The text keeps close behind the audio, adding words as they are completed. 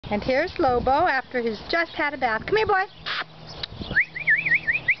And here's Lobo after he's just had a bath. Come here, boy.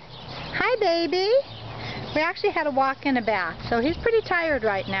 Hi, baby. We actually had a walk in a bath, so he's pretty tired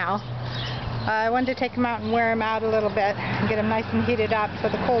right now. I wanted to take him out and wear him out a little bit and get him nice and heated up so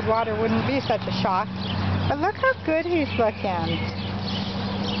the cold water wouldn't be such a shock. But look how good he's looking.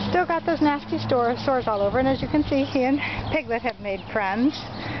 Still got those nasty sores all over, and as you can see, he and Piglet have made friends.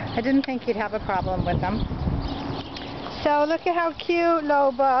 I didn't think he'd have a problem with them. So look at how cute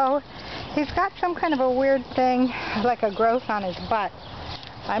Lobo. He's got some kind of a weird thing, like a growth on his butt.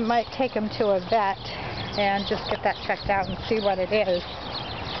 I might take him to a vet and just get that checked out and see what it is.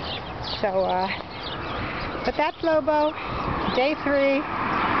 So, but that's Lobo, day 3,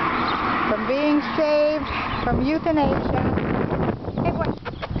 from being saved from euthanasia. Hey, what?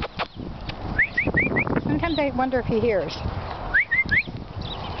 Sometimes I wonder if he hears.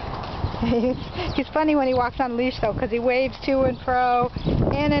 He's funny when he walks on a leash, though, because he waves to and fro,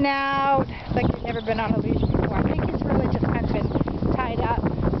 in and out. It's like he's never been on a leash before. I think he's really just kind of been tied up.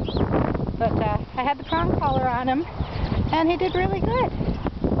 But I had the prong collar on him, and he did really good.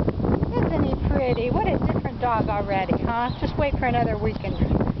 Isn't he pretty? What a different dog already, huh? Just wait for another week and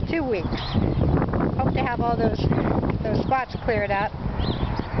 2 weeks. Hope to have all those spots cleared up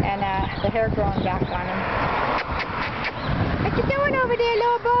and the hair growing back on him. What you doing over there,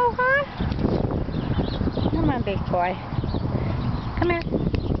 Lobo, huh? Come on, big boy. Come here.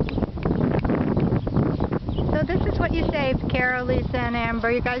 So this is what you saved, Carol, Lisa, and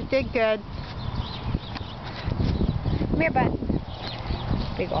Amber. You guys did good. Come here, bud.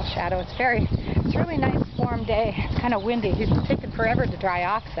 Big old shadow. It's a really nice warm day. It's kind of windy. He's taking forever to dry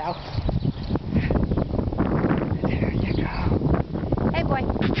off, though. There you go. Hey, boy.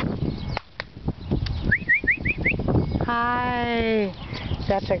 Hi.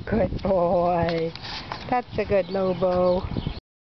 That's a good boy. That's a good Lobo.